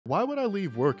Why would I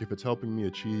leave work if it's helping me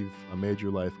achieve a major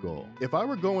life goal? If I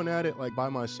were going at it like by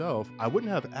myself, I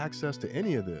wouldn't have access to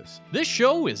any of this. This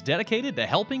show is dedicated to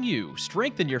helping you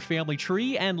strengthen your family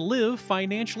tree and live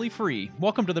financially free.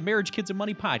 Welcome to the Marriage, Kids, and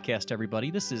Money podcast, everybody.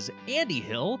 This is Andy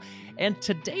Hill, and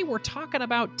today we're talking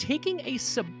about taking a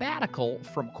sabbatical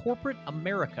from corporate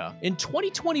America. In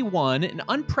 2021, an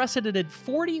unprecedented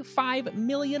 45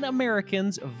 million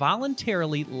Americans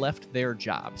voluntarily left their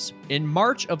jobs. In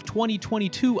March of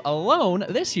 2022 alone,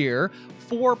 this year,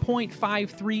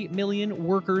 4.53 million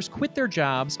workers quit their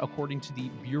jobs, according to the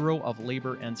Bureau of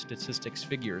Labor and Statistics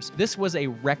figures. This was a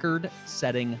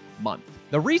record-setting month.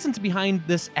 The reasons behind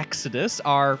this exodus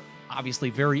are obviously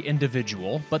very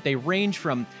individual, but they range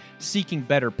from seeking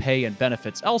better pay and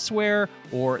benefits elsewhere,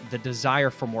 or the desire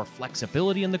for more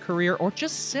flexibility in the career, or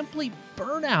just simply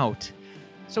burnout.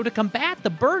 So to combat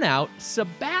the burnout,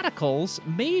 sabbaticals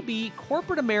may be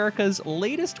corporate America's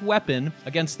latest weapon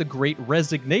against the Great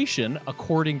Resignation,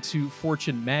 according to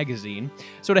Fortune magazine.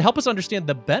 So to help us understand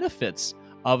the benefits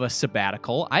of a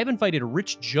sabbatical, I've invited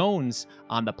Rich Jones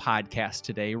on the podcast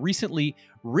today. Recently,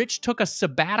 Rich took a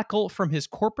sabbatical from his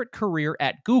corporate career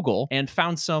at Google and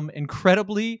found some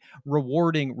incredibly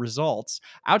rewarding results.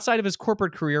 Outside of his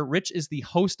corporate career, Rich is the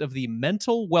host of the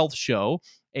Mental Wealth Show,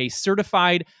 a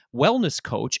certified wellness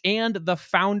coach, and the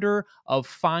founder of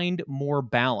Find More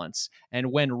Balance.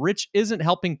 And when Rich isn't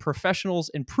helping professionals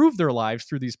improve their lives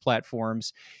through these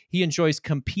platforms, he enjoys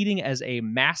competing as a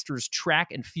master's track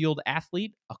and field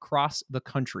athlete across the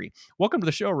country. Welcome to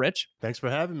the show, Rich. Thanks for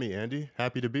having me, Andy.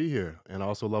 Happy to be here. And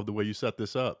I also love the way you set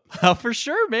this up. For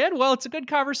sure, man. Well, it's a good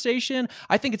conversation.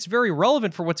 I think it's very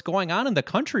relevant for what's going on in the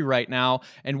country right now.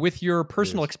 And with your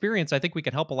personal experience, I think we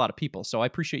can help a lot of people. So I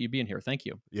appreciate you being here. Thank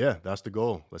you. Yeah, that's the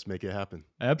goal. Let's make it happen.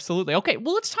 Absolutely. Okay,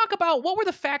 well, let's talk about what were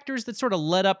the factors that sort of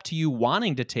led up to you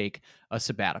wanting to take a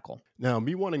sabbatical? Now,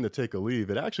 me wanting to take a leave,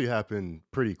 it actually happened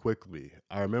pretty quickly.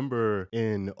 I remember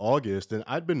in August, and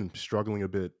I'd been struggling a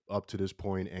bit up to this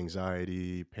point,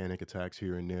 anxiety, panic attacks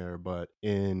here and there. But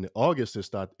in August,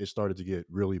 it started to get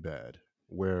really bad,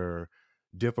 where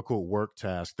difficult work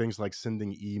tasks, things like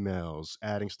sending emails,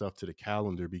 adding stuff to the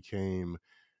calendar became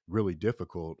really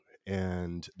difficult.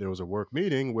 And there was a work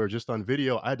meeting where just on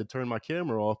video, I had to turn my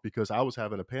camera off because I was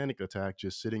having a panic attack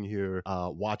just sitting here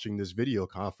watching this video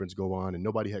conference go on, and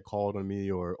nobody had called on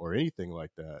me or anything like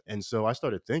that. And so I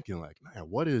started thinking like, man,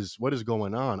 what is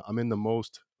going on? I'm in the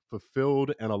most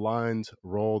fulfilled and aligned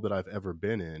role that I've ever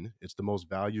been in. It's the most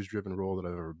values driven role that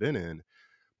I've ever been in,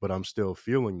 but I'm still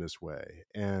feeling this way.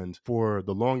 And for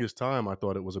the longest time, I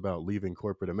thought it was about leaving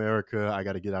corporate America. I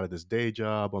got to get out of this day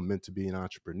job. I'm meant to be an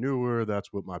entrepreneur.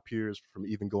 That's what my peers from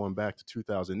even going back to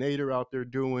 2008 are out there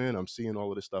doing. I'm seeing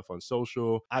all of this stuff on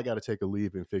social. I got to take a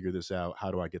leave and figure this out. How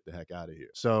do I get the heck out of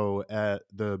here? So at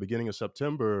the beginning of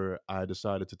September, I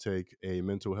decided to take a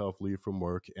mental health leave from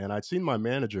work. And I'd seen my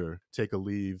manager take a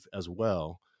leave as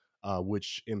well.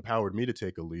 Which empowered me to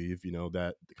take a leave,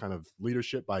 that kind of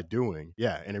leadership by doing.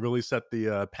 Yeah. And it really set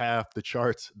the path, the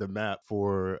charts, the map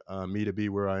for me to be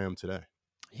where I am today.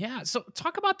 Yeah. So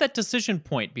talk about that decision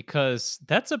point, because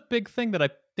that's a big thing that I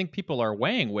think people are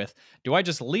weighing with. Do I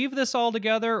just leave this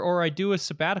altogether or I do a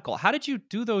sabbatical? How did you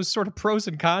do those sort of pros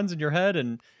and cons in your head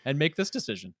and make this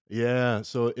decision? Yeah.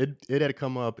 So it had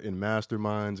come up in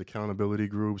masterminds, accountability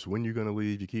groups. When you're going to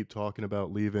leave, you keep talking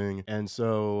about leaving. And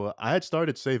so I had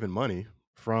started saving money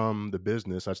from the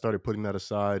business. I started putting that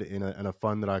aside in a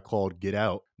fund that I called Get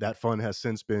Out. That fund has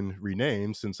since been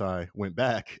renamed since I went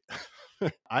back.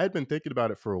 I had been thinking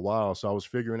about it for a while, so I was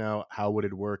figuring out how would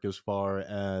it work as far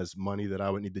as money that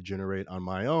I would need to generate on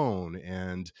my own.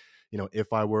 And,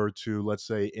 if I were to, let's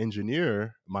say,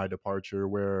 engineer my departure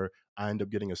where I end up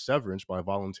getting a severance by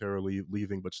voluntarily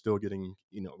leaving, but still getting,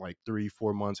 like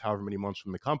 3-4 months, however many months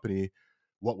from the company,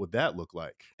 what would that look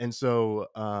like? And so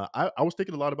I was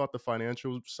thinking a lot about the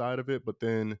financial side of it, but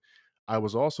then I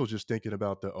was also just thinking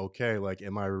about like,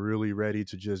 am I really ready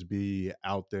to just be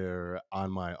out there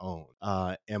on my own?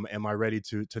 Am I ready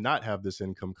to not have this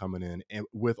income coming in? And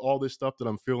with all this stuff that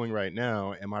I'm feeling right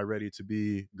now, am I ready to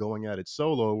be going at it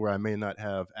solo where I may not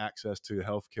have access to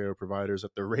healthcare providers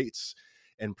at the rates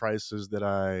and prices that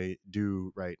I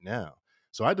do right now?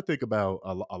 So I had to think about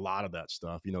a lot of that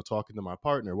stuff, talking to my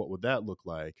partner, what would that look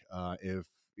like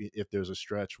if there's a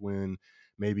stretch when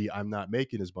maybe I'm not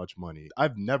making as much money.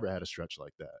 I've never had a stretch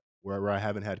like that where I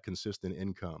haven't had consistent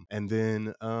income. And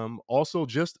then also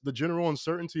just the general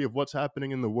uncertainty of what's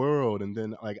happening in the world. And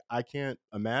then like, I can't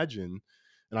imagine,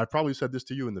 and I probably said this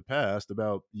to you in the past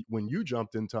about when you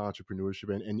jumped into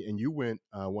entrepreneurship and you went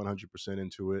 100%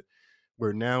 into it,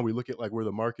 where now we look at like where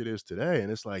the market is today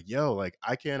and it's like, yo, like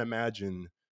I can't imagine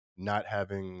not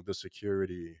having the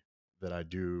security that I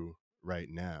do right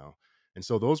now. And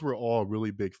so those were all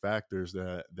really big factors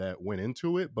that went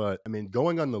into it. But I mean,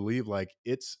 going on the leave, like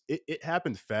it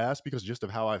happened fast because just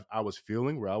of how I was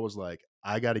feeling, where I was like,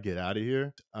 I got to get out of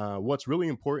here. What's really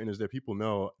important is that people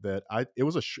know that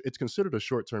it's considered a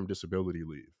short term disability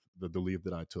leave. The leave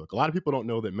that I took. A lot of people don't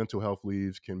know that mental health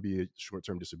leaves can be a short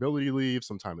term disability leave.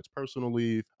 Sometimes it's personal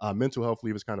leave. Mental health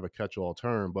leave is kind of a catch all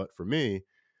term, but for me,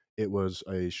 it was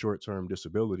a short term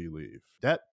disability leave.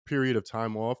 That period of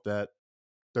time off, that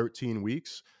 13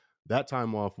 weeks, that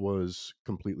time off was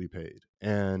completely paid.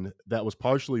 And that was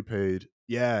partially paid.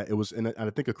 Yeah, it was. And I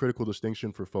think a critical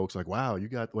distinction for folks like, wow,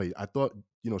 wait, I thought,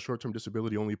 short term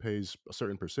disability only pays a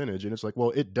certain percentage. And it's like, well,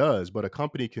 it does, but a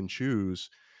company can choose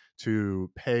to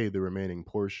pay the remaining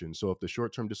portion. So if the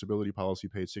short term disability policy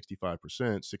paid 65%,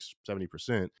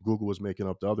 70%, Google was making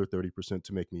up the other 30%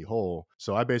 to make me whole.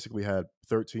 So I basically had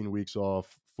 13 weeks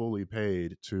off fully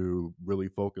paid to really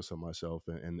focus on myself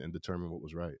and determine what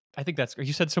was right. I think that's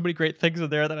you said so many great things in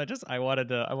there that I wanted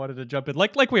to jump in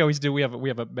like we always do. We have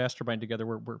a mastermind together.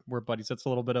 We're buddies. That's a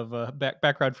little bit of a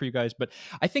background for you guys, but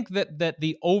I think that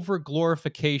the over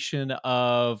glorification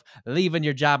of leaving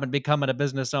your job and becoming a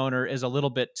business owner is a little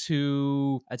bit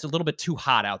too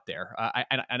hot out there.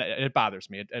 And it bothers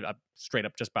me. It straight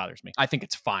up just bothers me. I think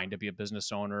it's fine to be a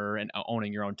business owner and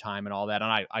owning your own time and all that,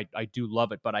 and I do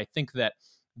love it. But I think that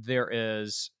there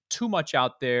is too much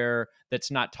out there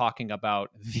that's not talking about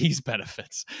these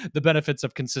benefits, the benefits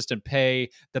of consistent pay,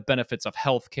 the benefits of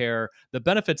healthcare, the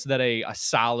benefits that a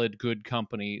solid, good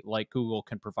company like Google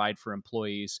can provide for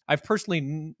employees. I've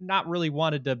personally not really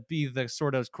wanted to be the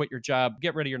sort of quit your job,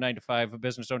 get rid of your 9 to 5,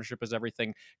 business ownership is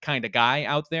everything kind of guy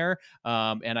out there.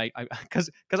 And because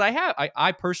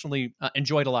I personally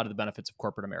enjoyed a lot of the benefits of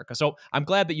corporate America. So I'm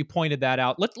glad that you pointed that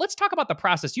out. Let's talk about the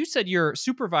process. You said your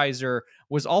supervisor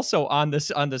was also on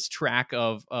this track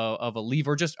of a leave,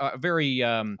 or just very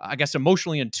I guess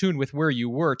emotionally in tune with where you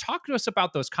were. Talk to us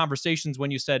about those conversations when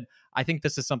you said, I think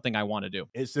this is something I want to do.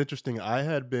 It's interesting. I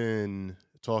had been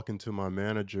talking to my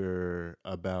manager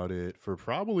about it for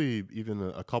probably even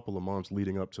a couple of months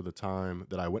leading up to the time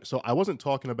that I went. So I wasn't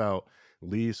talking about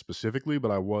leave specifically,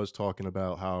 but I was talking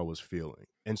about how I was feeling.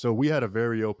 And so we had a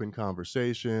very open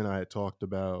conversation. I had talked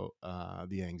about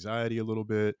the anxiety a little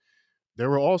bit. There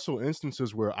were also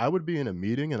instances where I would be in a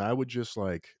meeting and I would just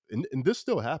like, and this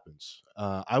still happens.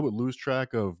 I would lose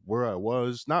track of where I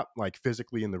was, not like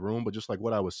physically in the room, but just like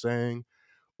what I was saying,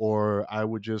 or I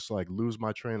would just like lose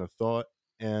my train of thought.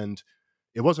 And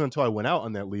it wasn't until I went out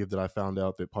on that leave that I found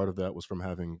out that part of that was from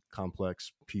having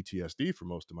complex PTSD for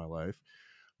most of my life.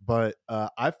 But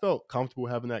I felt comfortable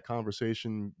having that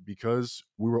conversation because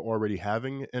we were already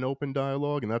having an open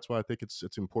dialogue, and that's why I think it's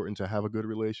important to have a good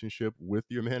relationship with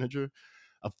your manager.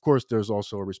 Of course, there's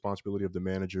also a responsibility of the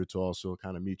manager to also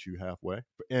kind of meet you halfway.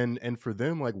 And for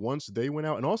them, like once they went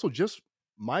out, and also just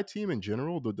my team in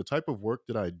general, the type of work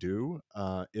that I do,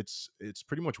 it's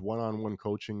pretty much one-on-one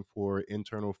coaching for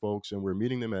internal folks, and we're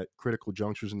meeting them at critical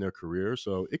junctures in their career.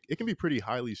 So it can be pretty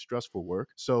highly stressful work.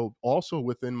 So also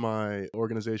within my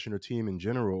organization or team in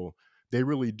general, they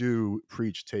really do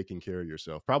preach taking care of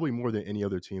yourself, probably more than any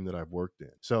other team that I've worked in.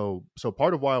 So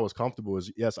part of why I was comfortable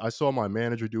is, yes, I saw my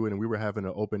manager do it, and we were having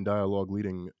an open dialogue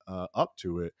leading up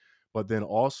to it. But then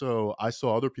also, I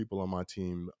saw other people on my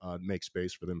team make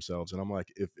space for themselves, and I'm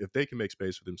like, if they can make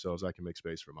space for themselves, I can make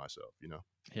space for myself. You know?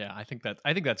 Yeah, I think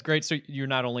that's great. So you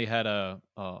not only had a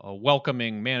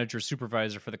welcoming manager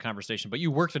supervisor for the conversation, but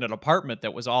you worked in an apartment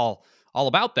that was all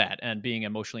about that and being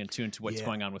emotionally in tune to what's Yeah,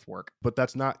 going on with work. but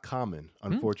that's not common, Oh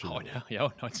unfortunately. no, yeah,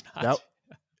 oh, no, it's That not.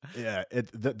 yeah,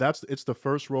 that's it's the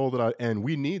first role that and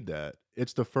we need that.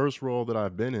 It's the first role that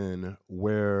I've been in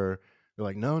where they're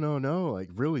like, no, no, no, like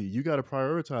really, you got to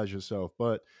prioritize yourself.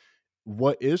 But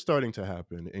what is starting to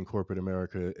happen in corporate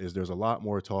America is there's a lot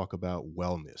more talk about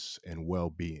wellness and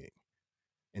well-being.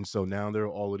 And so now there are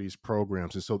all of these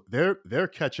programs, and so they're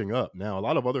catching up now. A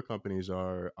lot of other companies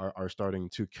are starting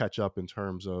to catch up in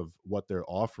terms of what they're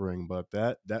offering, but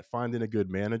that finding a good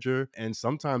manager, and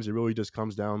sometimes it really just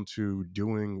comes down to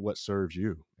doing what serves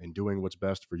you and doing what's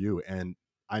best for you. And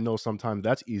I know sometimes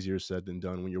that's easier said than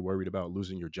done when you're worried about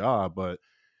losing your job, but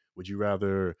would you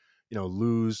rather,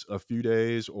 lose a few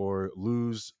days or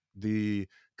lose the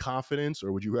confidence,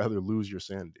 or would you rather lose your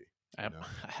sanity, you Ab- know?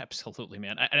 Absolutely,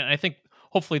 man. And I think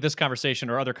hopefully this conversation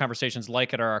or other conversations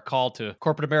like it are a call to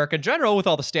corporate America in general, with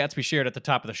all the stats we shared at the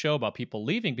top of the show about people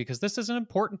leaving, because this is an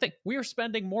important thing. We are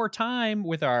spending more time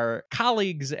with our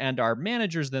colleagues and our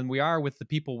managers than we are with the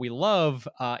people we love,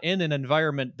 in an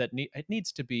environment that it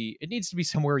needs to be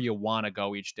somewhere you want to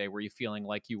go each day, where you're feeling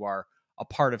like you are a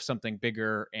part of something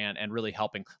bigger and really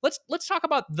helping. Let's talk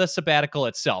about the sabbatical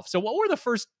itself. So what were the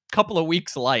first couple of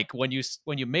weeks like when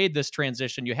when you made this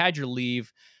transition? You had your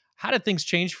leave. How did things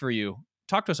change for you?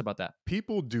 Talk to us about that.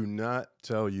 People do not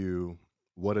tell you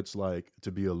what it's like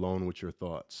to be alone with your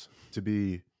thoughts, to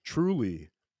be truly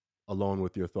alone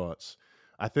with your thoughts.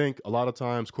 I think a lot of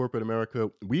times corporate America,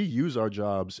 we use our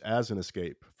jobs as an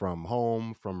escape from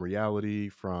home, from reality,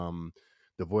 from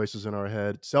the voices in our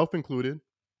head, self included.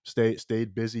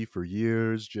 Stayed busy for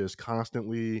years, just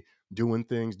constantly doing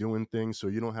things so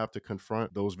you don't have to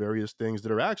confront those various things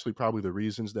that are actually probably the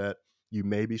reasons that you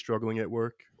may be struggling at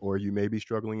work or you may be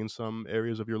struggling in some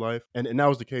areas of your life. And that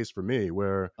was the case for me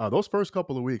where those first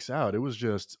couple of weeks out, it was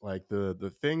just like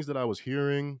the things that I was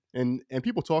hearing, and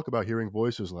people talk about hearing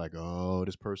voices like, oh,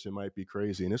 this person might be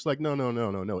crazy. And it's like, no, no,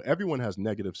 no, no, no. Everyone has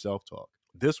negative self-talk.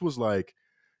 This was like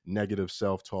negative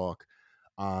self-talk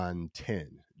on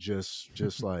 10,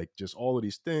 just like just all of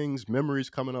these things, memories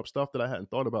coming up, stuff that I hadn't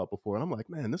thought about before. And I'm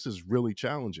like, man, this is really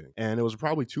challenging. And it was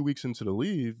probably 2 weeks into the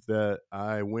leave that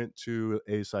I went to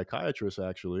a psychiatrist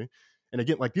actually. And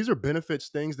again, like these are benefits,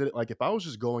 things that like if I was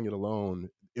just going it alone,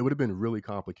 it would have been really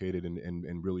complicated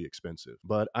and really expensive.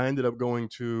 But I ended up going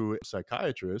to a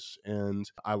psychiatrist, and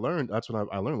I learned that's when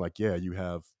I learned like, yeah, you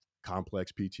have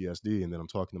complex PTSD. And then I'm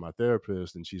talking to my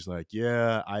therapist, and she's like,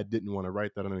 yeah, I didn't want to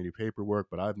write that on any paperwork,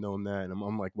 but I've known that. And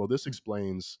I'm like, well, this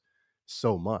explains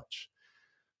so much.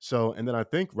 So, and then I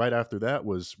think right after that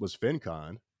was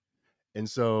FinCon. And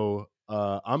so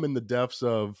I'm in the depths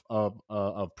of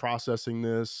processing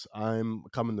this. I'm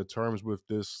coming to terms with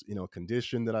this,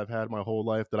 condition that I've had my whole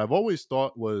life that I've always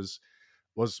thought was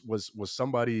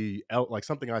somebody else, like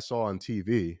something I saw on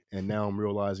TV, and now I'm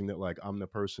realizing that like I'm the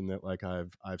person that like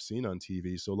I've seen on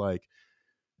TV. So like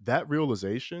that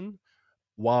realization,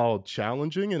 while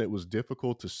challenging and it was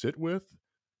difficult to sit with,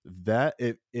 that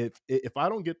if I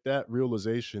don't get that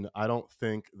realization, I don't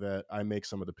think that I make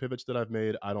some of the pivots that I've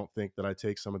made. I don't think that I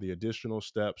take some of the additional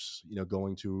steps,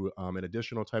 going to an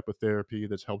additional type of therapy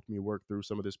that's helped me work through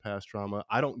some of this past trauma.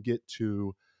 I don't get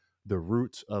to the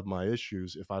root of my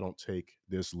issues if I don't take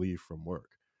this leave from work.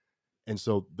 And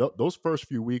so those first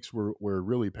few weeks were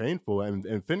really painful, and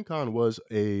FinCon was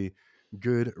a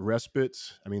good respite.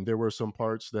 I mean, there were some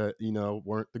parts that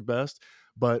weren't the best,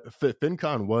 but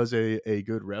FinCon was a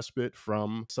good respite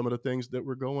from some of the things that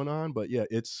were going on. But yeah,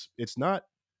 it's not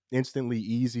instantly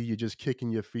easy. You're just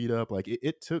kicking your feet up. Like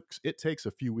it takes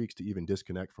a few weeks to even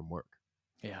disconnect from work.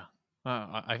 Yeah.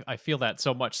 I feel that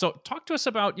so much. So talk to us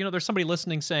about, there's somebody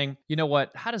listening saying, you know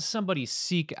what, how does somebody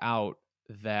seek out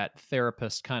that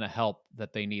therapist kind of help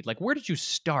that they need? Like, where did you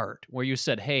start where you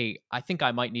said, hey, I think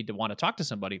I might need to want to talk to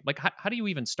somebody? Like, how do you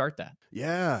even start that?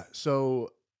 Yeah. So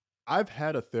I've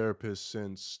had a therapist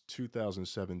since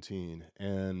 2017,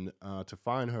 and to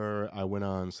find her, I went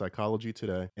on Psychology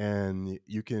Today, and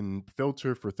you can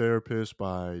filter for therapists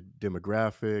by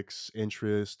demographics,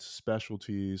 interests,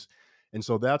 specialties. And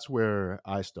so that's where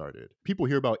I started. People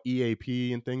hear about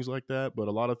EAP and things like that, but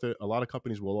a lot of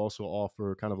companies will also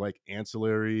offer kind of like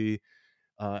ancillary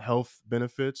health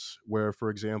benefits where, for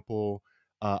example,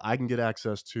 I can get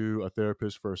access to a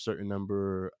therapist for a certain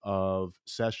number of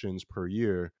sessions per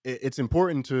year. It's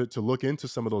important to look into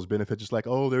some of those benefits. It's like,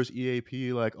 oh, there's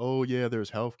EAP, like, oh yeah,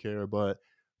 there's healthcare, but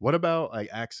what about like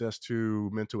access to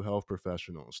mental health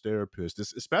professionals,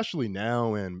 therapists, especially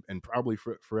now and probably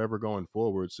forever going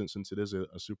forward, since it is a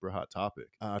super hot topic.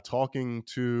 Talking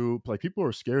to like people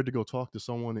are scared to go talk to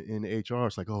someone in HR.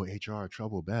 It's like, oh, HR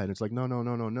trouble bad. And it's like, no, no,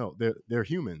 no, no, no. They're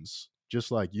humans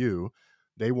just like you.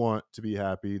 They want to be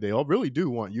happy. They all really do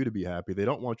want you to be happy. They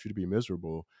don't want you to be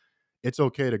miserable. It's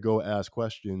okay to go ask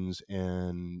questions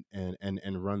and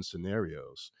run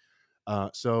scenarios.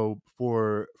 So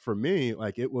for me,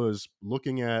 like it was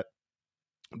looking at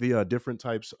the different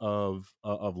types of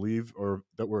leave or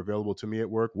that were available to me at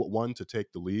work. One, to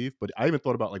take the leave, but I even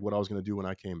thought about like what I was going to do when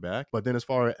I came back. But then as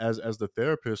far as the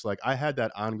therapist, like I had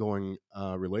that ongoing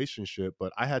relationship,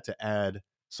 but I had to add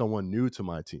someone new to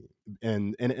my team,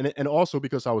 and also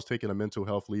because I was taking a mental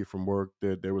health leave from work,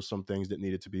 there was some things that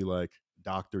needed to be like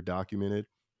doctor documented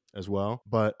as well.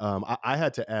 But I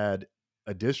had to add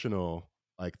additional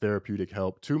like therapeutic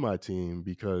help to my team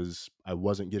because I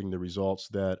wasn't getting the results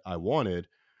that I wanted,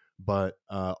 but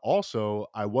also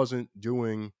I wasn't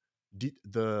doing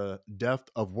the depth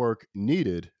of work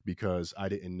needed because I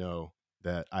didn't know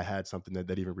that I had something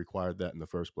that even required that in the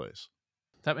first place.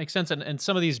 That makes sense. And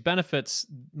some of these benefits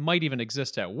might even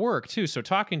exist at work too. So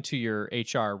talking to your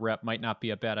HR rep might not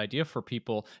be a bad idea for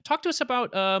people. Talk to us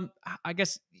about, I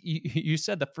guess you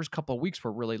said the first couple of weeks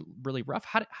were really, really rough.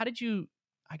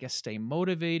 I guess, stay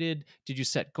motivated? Did you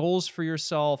set goals for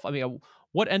yourself? I mean,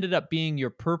 what ended up being your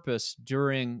purpose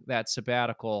during that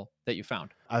sabbatical that you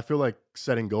found? I feel like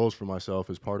setting goals for myself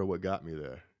is part of what got me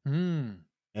there. Mm.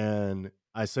 And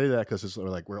I say that because it's sort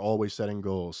of like we're always setting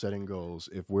goals, setting goals.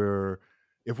 If you're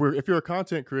a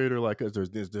content creator like us,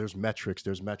 there's metrics,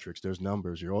 there's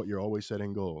numbers. You're always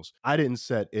setting goals. I didn't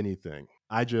set anything.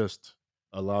 I just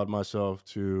allowed myself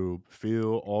to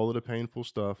feel all of the painful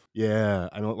stuff. Yeah,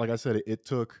 I know. Like I said, it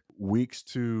took weeks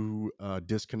to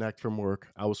disconnect from work.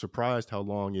 I was surprised how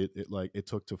long it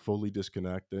took to fully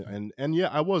disconnect. And yeah,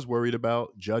 I was worried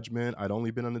about judgment. I'd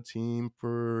only been on the team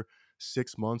for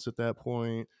 6 months at that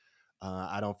point.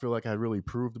 I don't feel like I really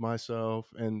proved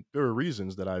myself, and there are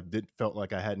reasons that I did felt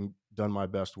like I hadn't done my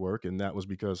best work, and that was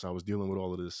because I was dealing with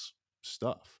all of this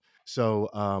stuff. So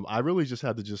I really just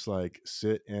had to just like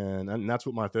sit and that's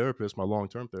what my therapist, my long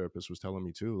term therapist, was telling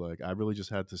me too. Like I really just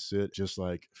had to sit, just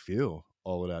like feel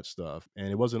all of that stuff, and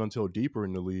it wasn't until deeper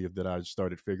in the leave that I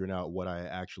started figuring out what I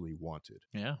actually wanted.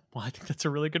 Yeah. Well, I think that's a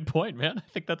really good point, man. I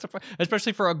think that's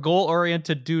especially for a goal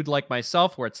oriented dude like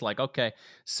myself, where it's like, okay,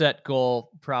 set goal,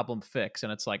 problem fix.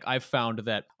 And it's like, I've found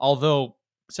that although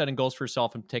setting goals for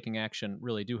yourself and taking action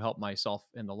really do help myself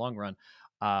in the long run,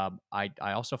 I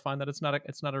also find that it's not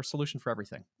a solution for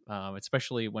everything,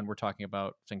 especially when we're talking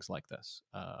about things like this.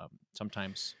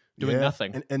 Sometimes doing Yeah,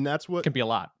 nothing and that's what. can be a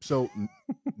lot. So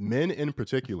men in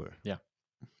particular, Yeah.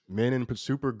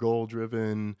 super goal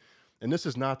driven, and this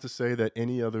is not to say that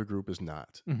any other group is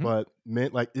not, Hmm. but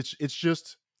men, like it's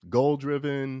just goal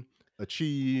driven,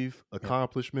 achieve, Yep.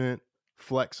 accomplishment,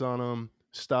 flex on them,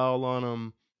 style on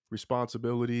them,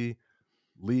 responsibility,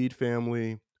 lead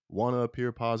family, want to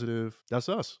appear positive. That's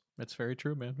us. That's very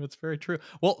true, man. That's very true.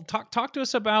 Well, talk to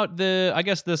us about the, I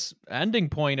guess, this ending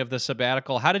point of the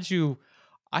sabbatical. How did you?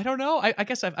 I don't know. I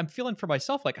guess I'm feeling for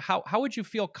myself. Like, how would you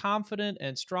feel confident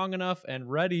and strong enough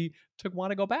and ready to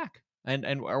want to go back? And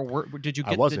or did you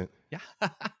I get? Did wasn't. yeah?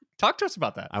 Talk to us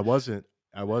about that. I wasn't.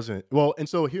 I wasn't. Well, and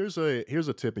so here's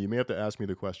a tip, and you may have to ask me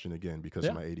the question again because of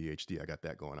Yeah. my ADHD. I got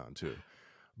that going on too.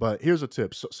 But here's a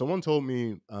tip. So, someone told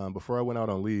me before I went out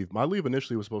on leave. My leave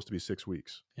initially was supposed to be 6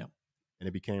 weeks, Yeah. and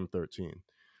it became 13.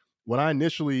 When I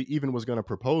initially even was going to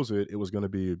propose it, it was going to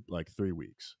be like 3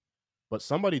 weeks. But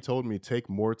somebody told me take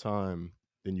more time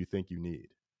than you think you need.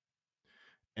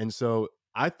 And so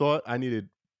I thought I needed,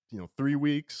 3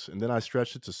 weeks, and then I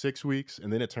stretched it to 6 weeks,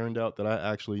 and then it turned out that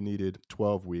I actually needed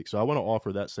 12 weeks. So I want to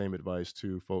offer that same advice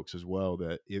to folks as well,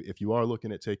 that if you are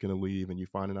looking at taking a leave and you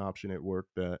find an option at work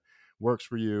that works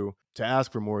for you, to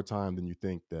ask for more time than you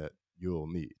think that you'll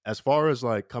need. As far as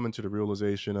like coming to the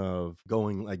realization of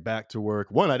going like back to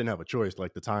work, one, I didn't have a choice.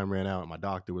 Like the time ran out and my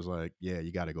doctor was like, yeah,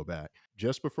 you got to go back.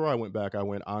 Just before I went back, I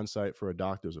went on site for a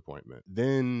doctor's appointment.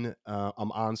 Then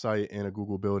I'm on site in a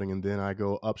Google building, and then I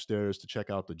go upstairs to check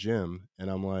out the gym. And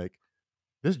I'm like,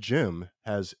 this gym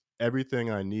has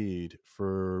everything I need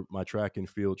for my track and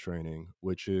field training,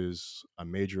 which is a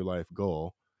major life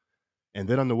goal. And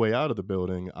then on the way out of the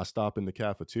building, I stop in the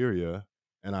cafeteria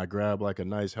and I grab like a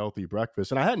nice healthy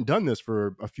breakfast. And I hadn't done this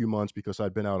for a few months because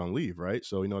I'd been out on leave, right?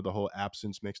 So, the whole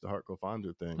absence makes the heart go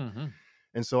fonder thing. Hmm.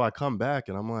 And so I come back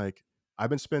and I'm like, I've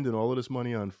been spending all of this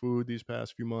money on food these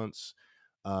past few months.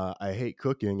 I hate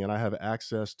cooking and I have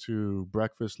access to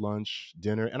breakfast, lunch,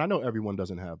 dinner. And I know everyone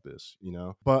doesn't have this,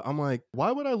 but I'm like,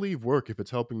 why would I leave work if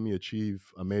it's helping me achieve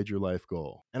a major life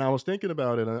goal? And I was thinking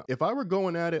about it. If I were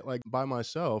going at it like by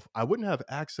myself, I wouldn't have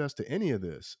access to any of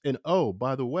this. And oh,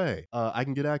 by the way, I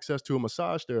can get access to a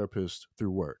massage therapist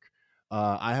through work.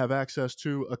 I have access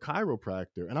to a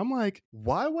chiropractor. And I'm like,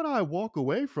 why would I walk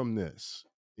away from this?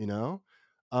 You know?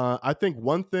 I think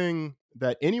one thing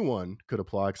that anyone could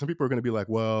apply, 'cause some people are going to be like,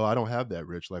 well, I don't have that,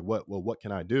 Rich. Like, what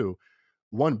can I do?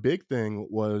 One big thing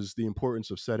was the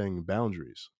importance of setting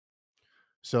boundaries.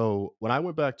 So when I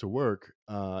went back to work,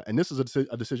 and this is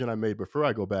a decision I made before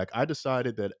I go back, I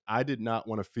decided that I did not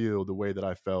want to feel the way that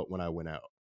I felt when I went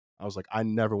out. I was like, I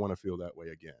never want to feel that way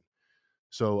again.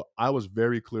 So I was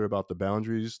very clear about the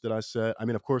boundaries that I set. I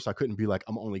mean, of course, I couldn't be like,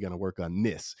 I'm only going to work on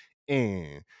this.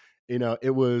 And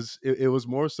it was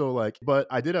more so like, but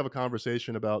I did have a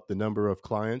conversation about the number of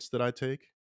clients that I take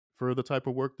for the type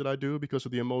of work that I do because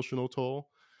of the emotional toll.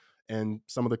 And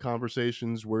some of the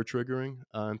conversations were triggering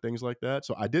and things like that.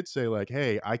 So I did say like,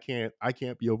 hey, I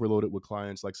can't be overloaded with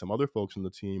clients like some other folks on the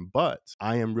team, but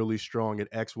I am really strong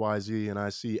at XYZ and I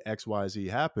see XYZ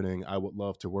happening. I would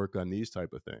love to work on these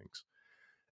type of things.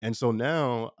 And so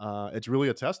now it's really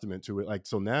a testament to it. Like,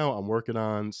 so now I'm working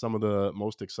on some of the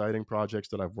most exciting projects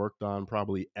that I've worked on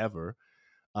probably ever.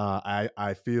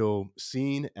 I feel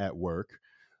seen at work.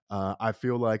 I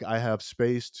feel like I have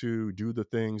space to do the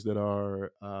things that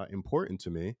are important to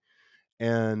me,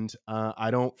 and I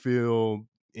don't feel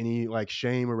any like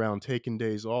shame around taking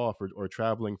days off or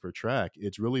traveling for track.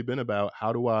 It's really been about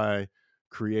how do I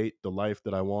create the life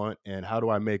that I want and how do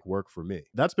I make work for me.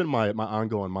 That's been my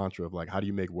ongoing mantra of like how do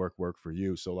you make work for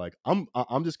you. So like I'm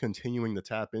just continuing to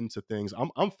tap into things.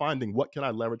 I'm finding what can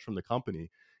I leverage from the company.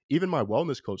 Even my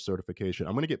wellness coach certification,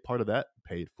 I'm going to get part of that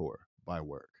paid for by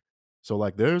work. So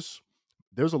like there's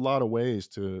a lot of ways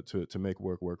to make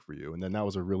work for you, and then that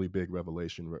was a really big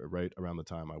revelation right around the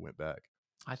time I went back.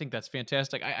 I think that's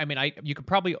fantastic. I mean, you could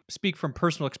probably speak from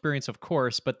personal experience, of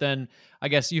course, but then I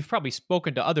guess you've probably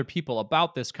spoken to other people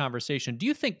about this conversation. Do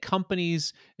you think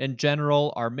companies in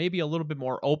general are maybe a little bit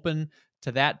more open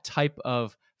to that type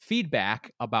of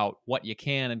feedback about what you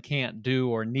can and can't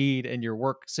do or need in your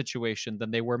work situation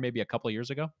than they were maybe a couple of years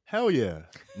ago? Hell yeah,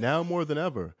 now more than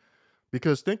ever.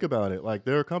 Because think about it, like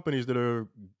there are companies that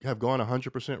have gone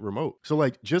 100% remote. So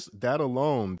like just that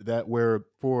alone, that where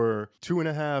for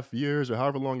 2.5 years or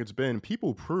however long it's been,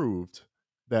 people proved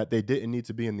that they didn't need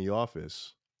to be in the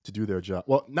office to do their job.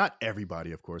 Well, not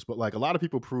everybody, of course, but like a lot of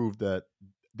people proved that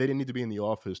they didn't need to be in the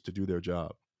office to do their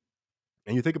job.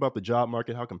 And you think about the job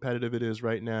market, how competitive it is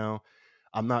right now.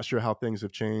 I'm not sure how things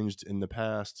have changed in the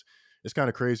past. It's kind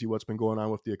of crazy what's been going on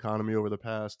with the economy over the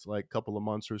past like couple of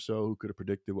months or so. Who could have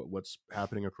predicted what's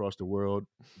happening across the world,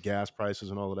 gas prices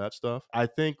and all of that stuff. I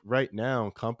think right now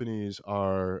companies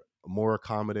are more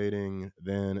accommodating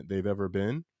than they've ever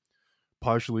been,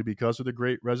 partially because of the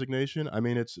Great Resignation. I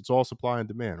mean, it's all supply and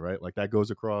demand, right? Like that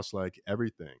goes across like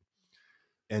everything.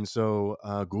 And so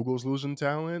Google's losing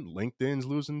talent, LinkedIn's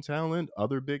losing talent,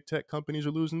 other big tech companies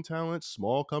are losing talent,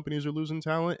 small companies are losing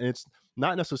talent. And it's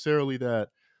not necessarily that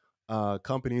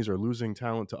companies are losing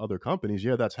talent to other companies.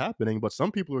 Yeah, that's happening, but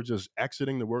some people are just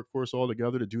exiting the workforce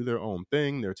altogether to do their own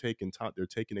thing. They're taking time, they're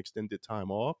taking extended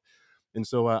time off. And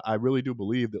so I really do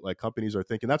believe that like companies are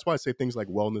thinking. That's why I say things like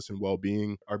wellness and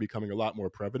well-being are becoming a lot more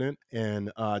prevalent. And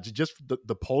just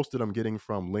the pulse that I'm getting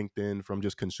from LinkedIn, from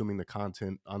just consuming the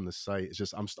content on the site, it's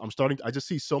just I'm starting. I just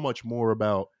see so much more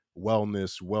about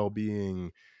wellness,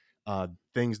 well-being,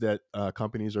 things that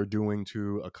companies are doing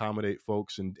to accommodate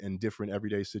folks in different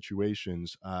everyday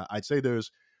situations. I'd say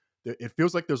it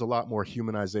feels like there's a lot more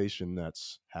humanization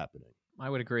that's happening. I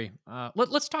would agree.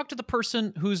 Let's talk to the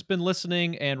person who's been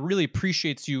listening and really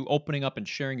appreciates you opening up and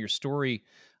sharing your story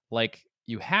like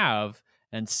you have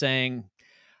and saying,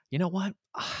 you know what?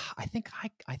 I think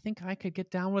I could get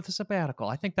down with a sabbatical.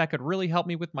 I think that could really help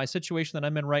me with my situation that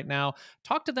I'm in right now.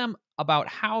 Talk to them about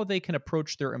how they can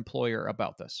approach their employer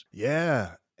about this.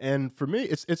 Yeah. And for me,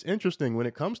 it's interesting when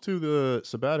it comes to the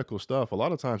sabbatical stuff. A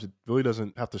lot of times, it really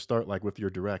doesn't have to start like with your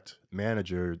direct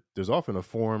manager. There's often a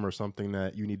form or something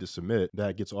that you need to submit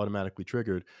that gets automatically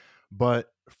triggered. But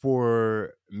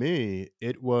for me,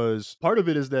 it was part of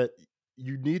it is that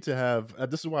you need to have.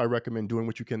 This is why I recommend doing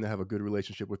what you can to have a good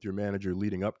relationship with your manager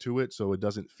leading up to it, so it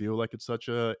doesn't feel like it's such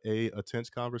a tense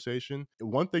conversation.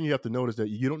 One thing you have to note is that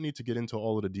you don't need to get into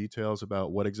all of the details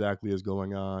about what exactly is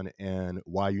going on and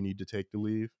why you need to take the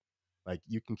leave. Like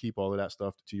you can keep all of that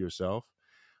stuff to yourself.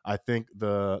 I think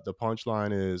the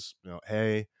punchline is,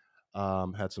 hey,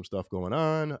 had some stuff going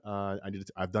on.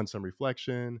 I've done some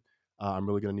reflection. I'm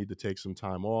really going to need to take some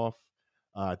time off.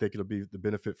 I think it'll be the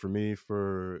benefit for me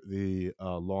for the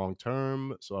long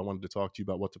term. So I wanted to talk to you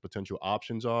about what the potential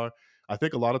options are. I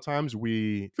think a lot of times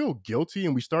we feel guilty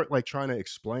and we start like trying to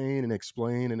explain and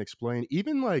explain and explain.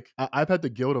 Even like I've had the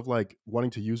guilt of like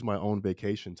wanting to use my own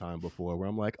vacation time before, where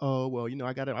I'm like, oh well,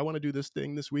 I want to do this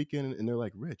thing this weekend, and they're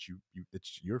like, Rich,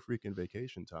 it's your freaking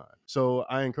vacation time. So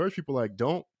I encourage people like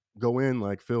don't go in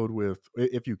like filled with,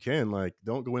 if you can, like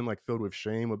don't go in like filled with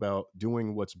shame about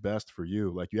doing what's best for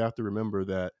you. Like you have to remember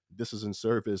that this is in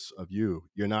service of you.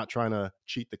 You're not trying to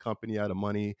cheat the company out of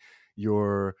money.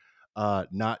 You're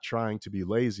not trying to be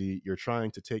lazy. You're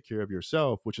trying to take care of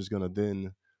yourself, which is going to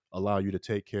then allow you to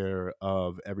take care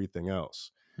of everything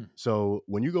else. Hmm. So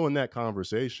when you go in that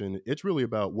conversation, it's really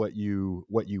about what you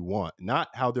want, not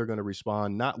how they're going to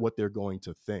respond, not what they're going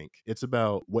to think. It's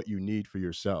about what you need for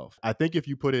yourself. I think if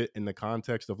you put it in the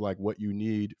context of like what you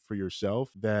need for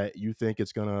yourself, that you think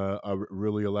it's going to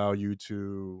really allow you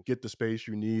to get the space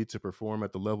you need to perform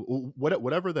at the level,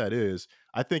 whatever that is.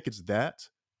 I think it's that.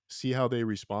 See how they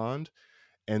respond.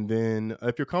 And then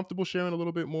if you're comfortable sharing a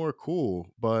little bit more, cool.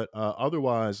 But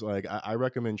otherwise, like I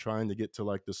recommend trying to get to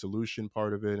like the solution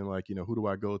part of it and like, who do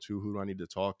I go to? Who do I need to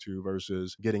talk to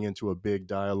versus getting into a big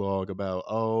dialogue about,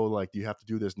 oh, like, do you have to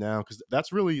do this now? Because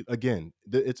that's really, again,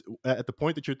 it's at the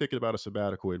point that you're thinking about a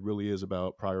sabbatical, it really is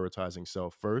about prioritizing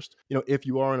self first. If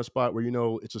you are in a spot where,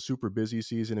 it's a super busy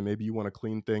season and maybe you want to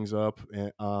clean things up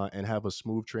and have a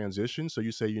smooth transition. So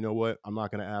you say, you know what, I'm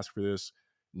not going to ask for this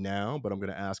now, but I'm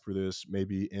going to ask for this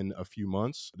maybe in a few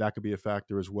months. That could be a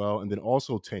factor as well. And then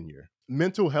also tenure.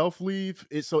 Mental health leave.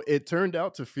 It turned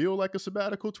out to feel like a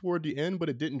sabbatical toward the end, but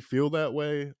it didn't feel that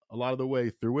way a lot of the way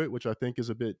through it, which I think is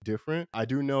a bit different. I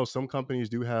do know some companies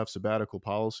do have sabbatical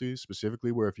policies,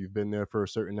 specifically where if you've been there for a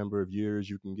certain number of years,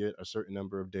 you can get a certain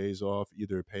number of days off,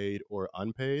 either paid or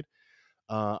unpaid.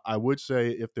 I would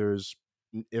say if there's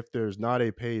not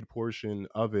a paid portion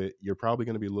of it, you're probably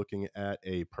going to be looking at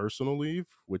a personal leave,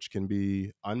 which can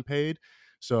be unpaid.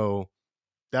 So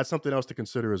that's something else to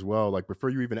consider as well. Like before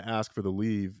you even ask for the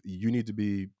leave, you need to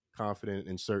be confident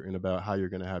and certain about how you're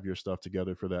going to have your stuff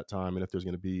together for that time, and if there's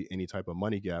going to be any type of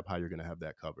money gap, how you're going to have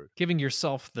that covered. Giving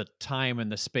yourself the time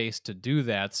and the space to do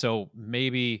that. So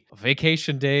maybe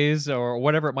vacation days or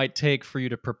whatever it might take for you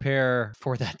to prepare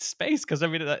for that space. Because I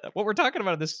mean, what we're talking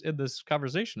about in this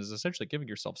conversation is essentially giving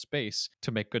yourself space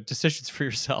to make good decisions for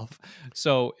yourself.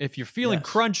 So if you're feeling Yes.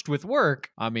 crunched with work,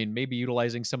 I mean, maybe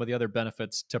utilizing some of the other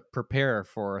benefits to prepare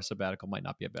for a sabbatical might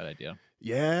not be a bad idea.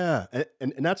 Yeah,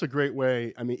 and that's a great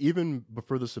way. I mean, even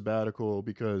before the sabbatical,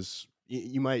 because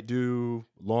you might do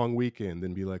long weekend,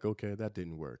 then be like, okay, that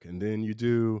didn't work, and then you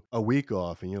do a week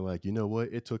off, and you're like, you know what?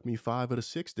 It took me 5 of the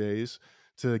 6 days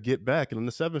to get back, and on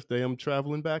the seventh day, I'm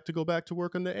traveling back to go back to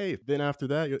work on the eighth. Then after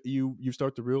that, you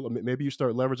start to real. Maybe you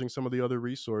start leveraging some of the other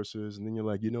resources, and then you're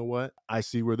like, you know what? I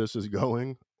see where this is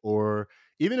going, or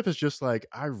even if it's just like,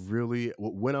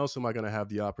 when else am I going to have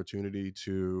the opportunity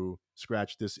to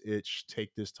scratch this itch,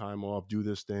 take this time off, do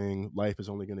this thing? Life is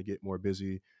only going to get more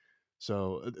busy.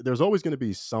 So there's always going to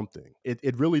be something.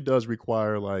 It really does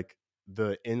require like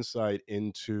the insight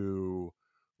into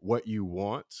what you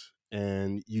want.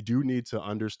 And you do need to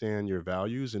understand your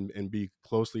values and be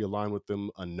closely aligned with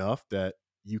them enough that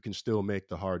you can still make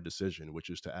the hard decision, which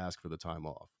is to ask for the time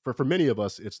off. For many of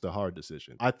us, it's the hard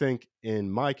decision. I think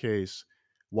in my case,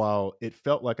 while it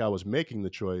felt like I was making the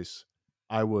choice,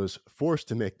 I was forced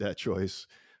to make that choice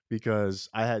because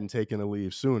I hadn't taken a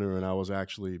leave sooner and I was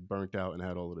actually burnt out and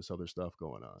had all of this other stuff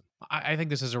going on. I think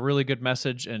this is a really good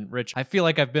message. And Rich, I feel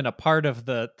like I've been a part of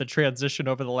the transition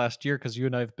over the last year because you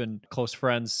and I have been close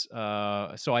friends. So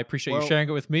I appreciate you Well, sharing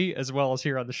it with me as well as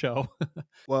here on the show.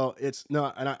 it's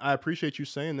no, and I appreciate you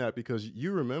saying that because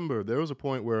you remember there was a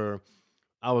point where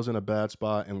I was in a bad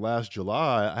spot, and last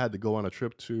July I had to go on a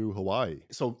trip to Hawaii.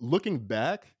 So looking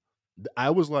back,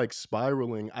 I was like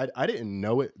spiraling. I didn't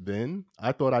know it then.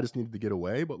 I thought I just needed to get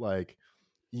away, but like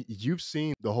you've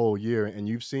seen the whole year, and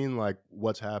you've seen like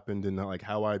what's happened and like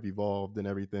how I've evolved and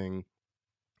everything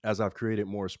as I've created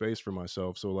more space for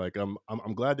myself. So like I'm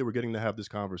glad that we're getting to have this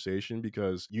conversation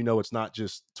because it's not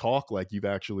just talk, like you've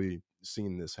actually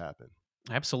seen this happen.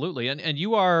 Absolutely. And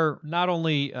you are not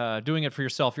only doing it for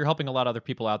yourself, you're helping a lot of other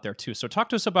people out there too. So talk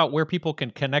to us about where people can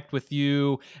connect with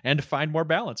you and find more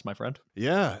balance, my friend.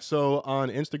 Yeah. So on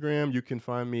Instagram, you can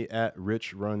find me at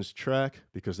Rich Runs Track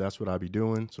because that's what I be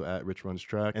doing. So at Rich Runs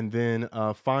Track. And then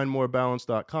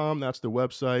findmorebalance.com. That's the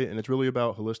website. And it's really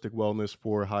about holistic wellness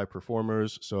for high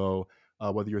performers. So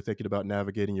whether you're thinking about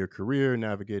navigating your career,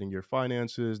 navigating your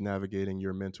finances, navigating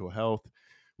your mental health,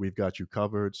 we've got you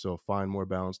covered. So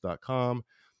findmorebalance.com.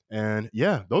 And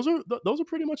yeah, those are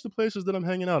pretty much the places that I'm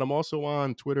hanging out. I'm also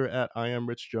on Twitter at I am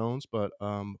Rich Jones. But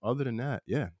other than that,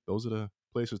 yeah, those are the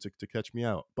places to catch me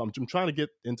out. But I'm trying to get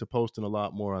into posting a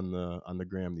lot more on the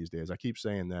gram these days. I keep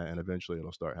saying that, and eventually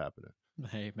it'll start happening.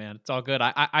 Hey man, it's all good.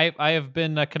 I have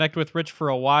been connected with Rich for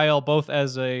a while, both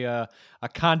as a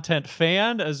content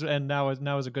fan and now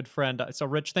as a good friend. So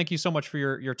Rich, thank you so much for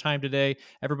your time today.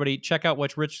 Everybody, check out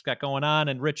what Rich's got going on.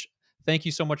 And Rich, thank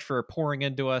you so much for pouring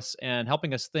into us and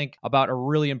helping us think about a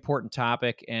really important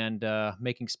topic and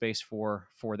making space for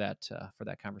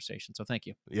that conversation. So thank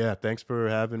you. Yeah, thanks for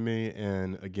having me.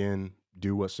 And again,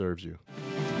 do what serves you.